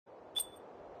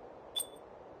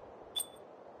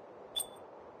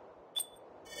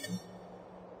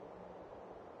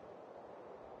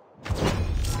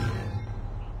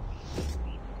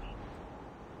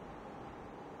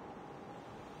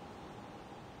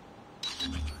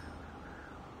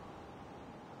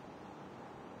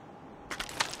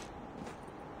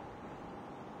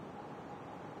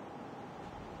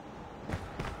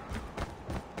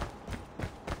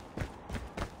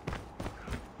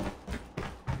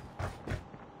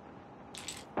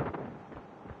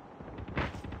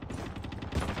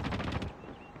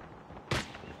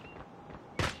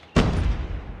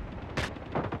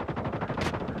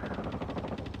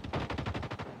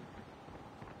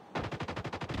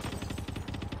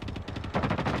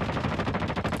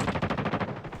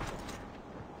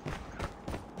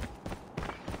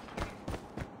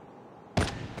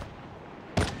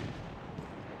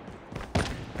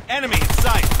Enemy in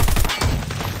sight.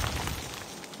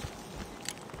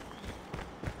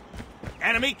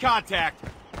 Enemy contact.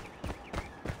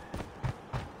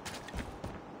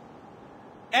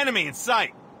 Enemy in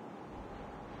sight.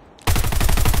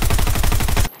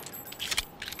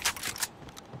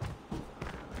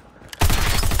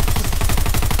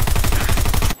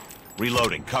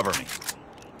 Reloading, cover me.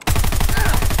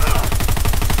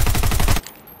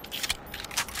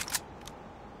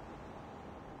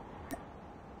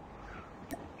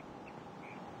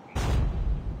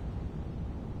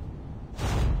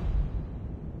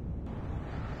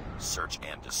 Search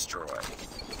and destroy.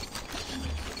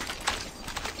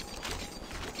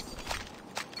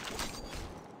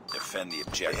 Defend the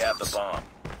objective. They have the bomb.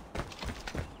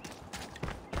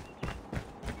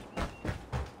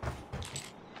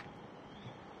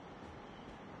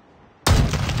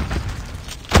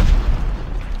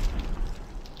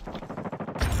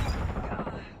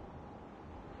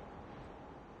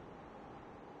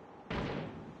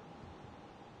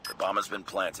 The bomb has been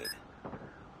planted.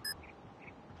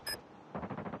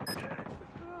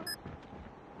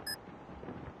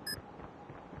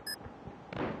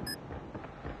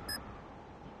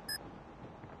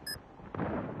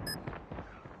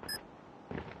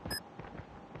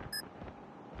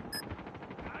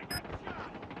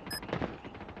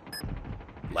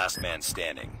 Last man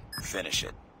standing. Finish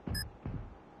it.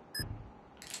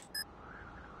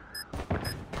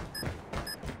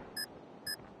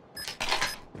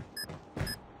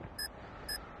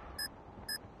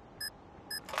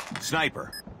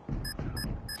 Sniper.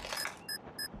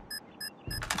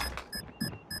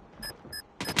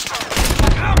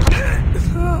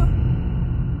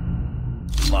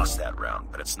 Lost that round,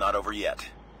 but it's not over yet.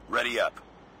 Ready up.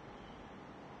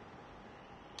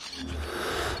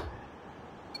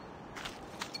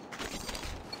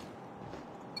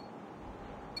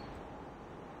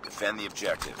 Defend the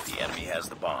objective. The enemy has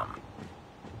the bomb.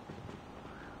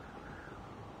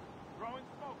 Throwing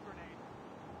smoke grenade.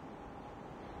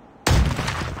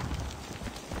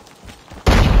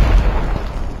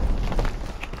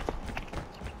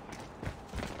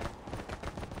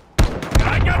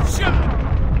 I got shot!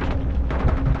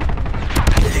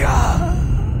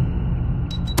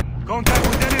 Contact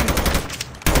with enemy!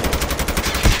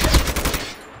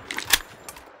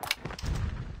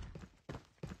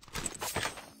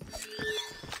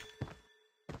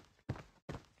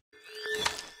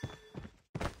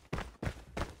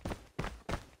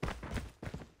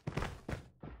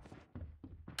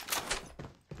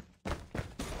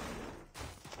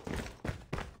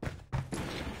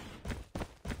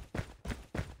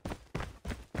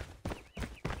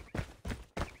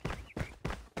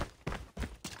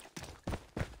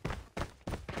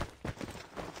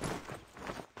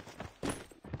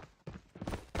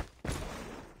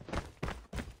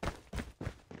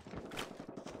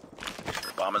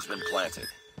 Bomb has been planted.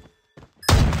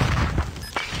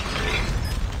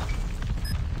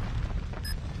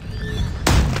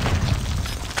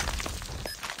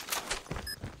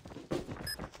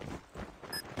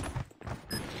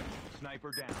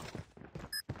 Sniper down.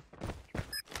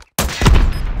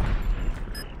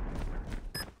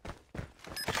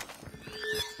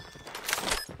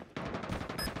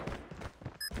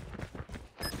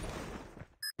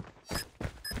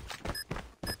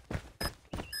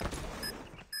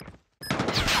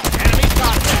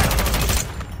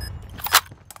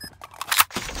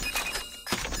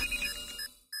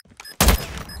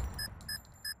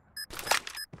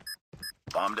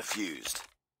 Bomb defused.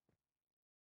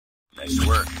 Nice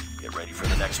work. Get ready for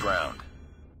the next round.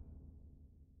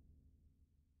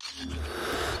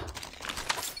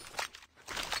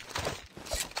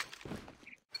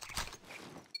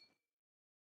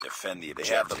 Defend the objectives.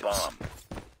 They have the bomb.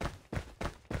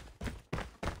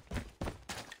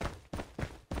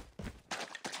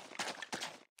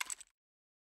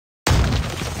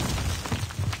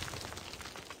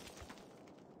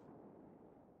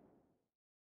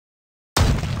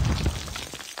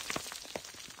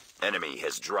 Enemy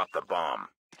has dropped the bomb.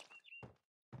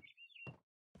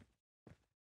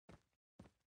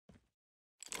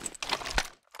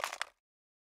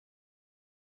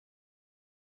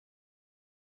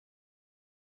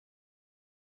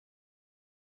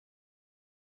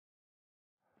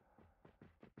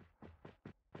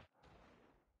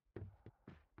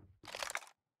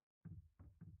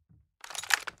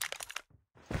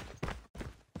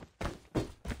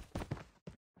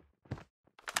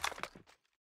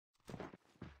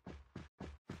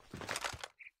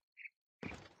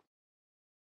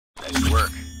 Nice work.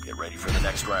 Get ready for the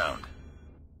next round.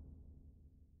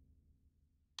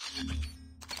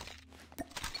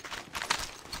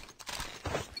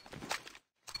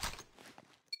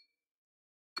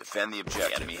 Defend the objective.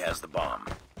 The enemy has the bomb.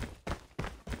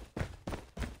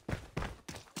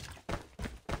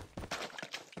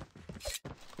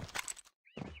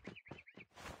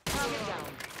 Target down.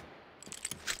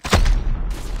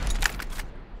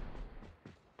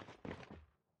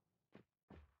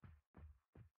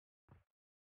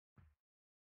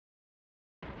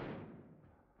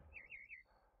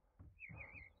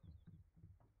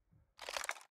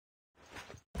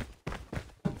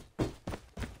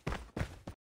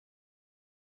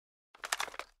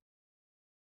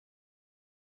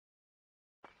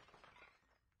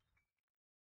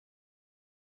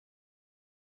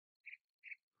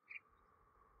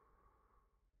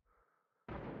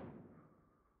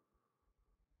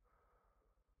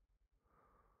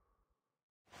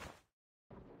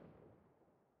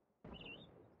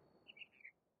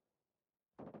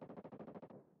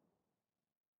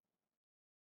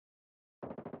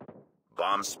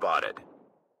 Bomb spotted.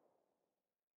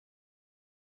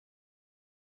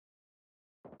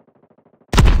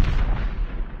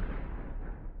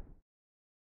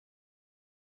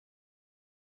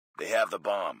 They have the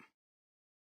bomb.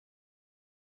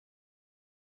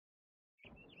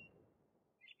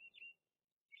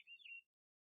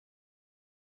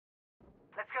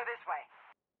 Let's go this way.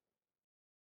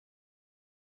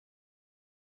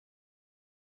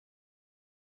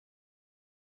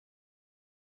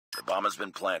 The bomb has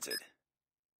been planted.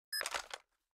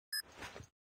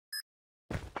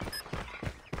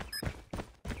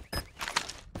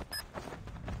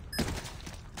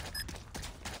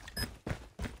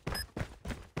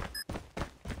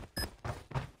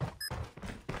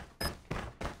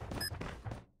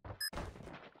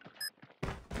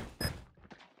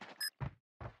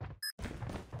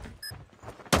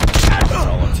 It's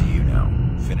all up to you now.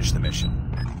 Finish the mission.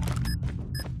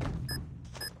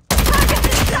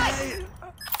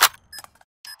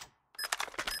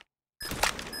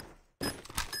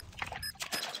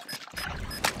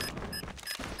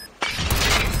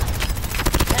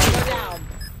 Tango down.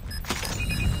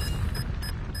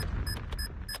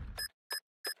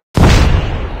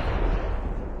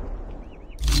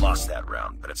 Lost that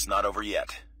round, but it's not over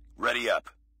yet. Ready up.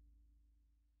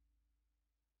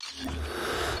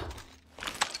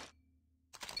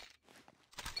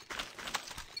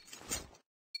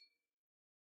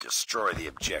 Destroy the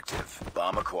objective.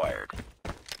 Bomb acquired.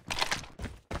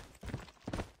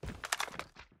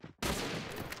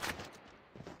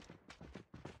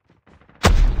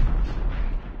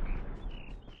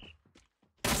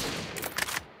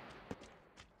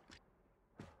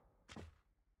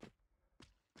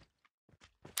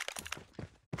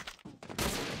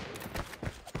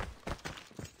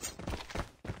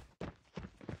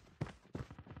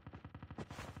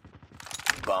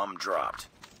 Bomb dropped.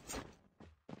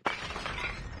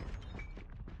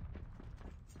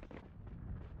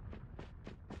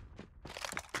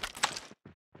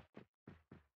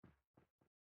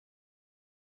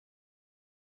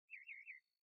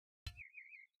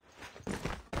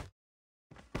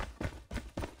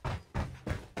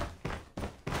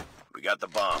 We got the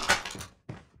bomb.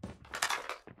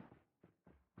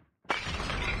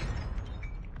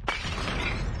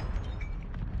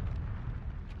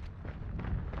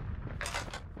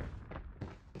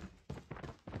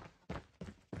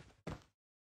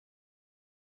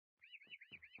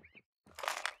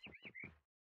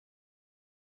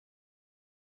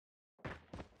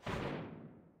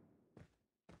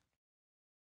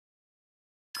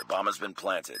 The bomb has been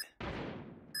planted.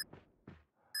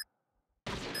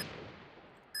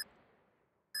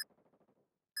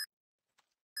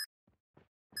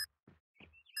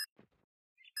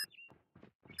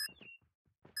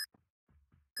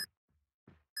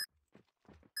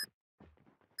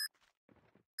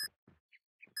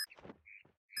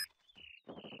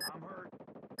 I'm hurt.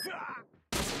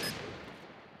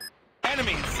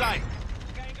 Enemy in sight.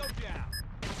 Tango down.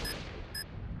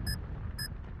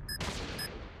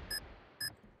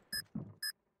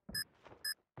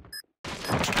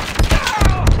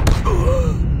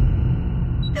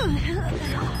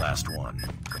 Last one.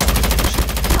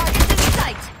 Target in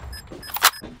sight.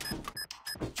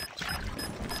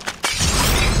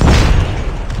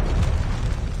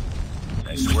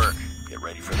 Nice work. Get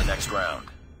ready for the next round.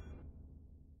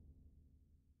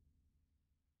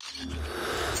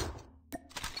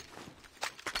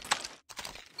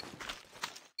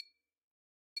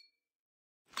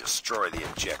 Destroy the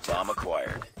objective. Bomb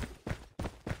acquired.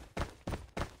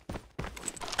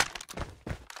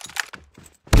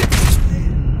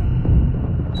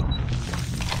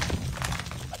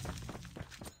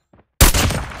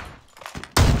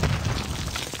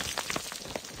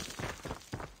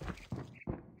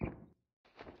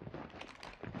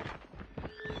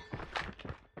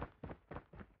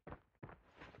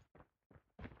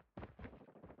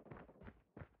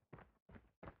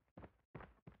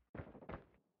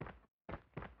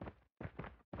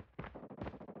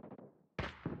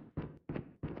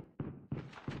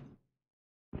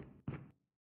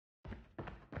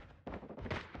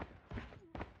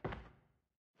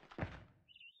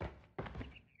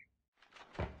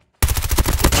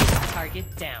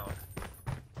 Target down.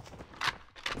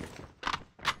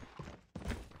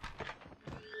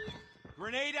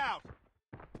 Grenade out.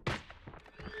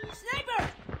 Sniper!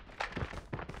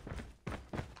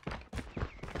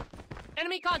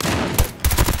 Enemy contact.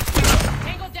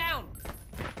 Tango down.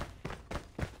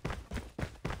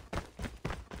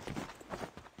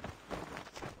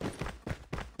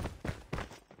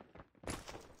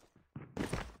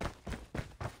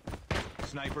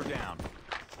 Sniper down.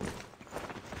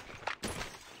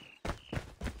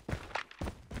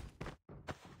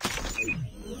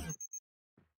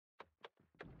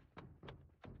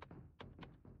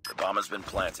 The bomb has been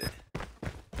planted.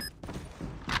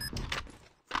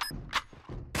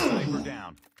 Sniper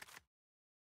down.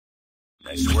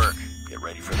 Nice work. Get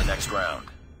ready for the next round.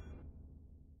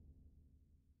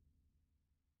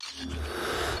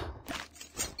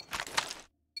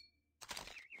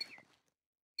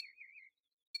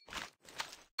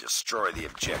 Destroy the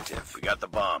objective. We got the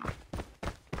bomb.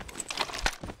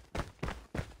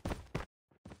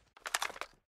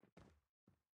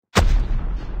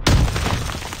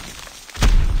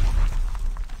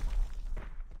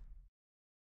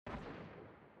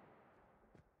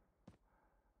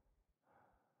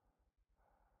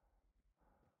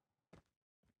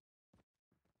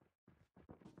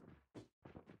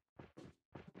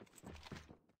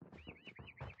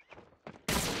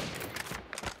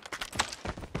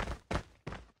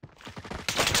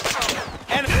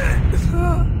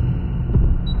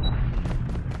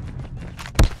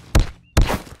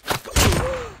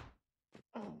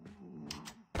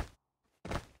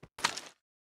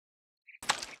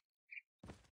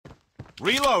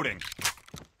 Reloading.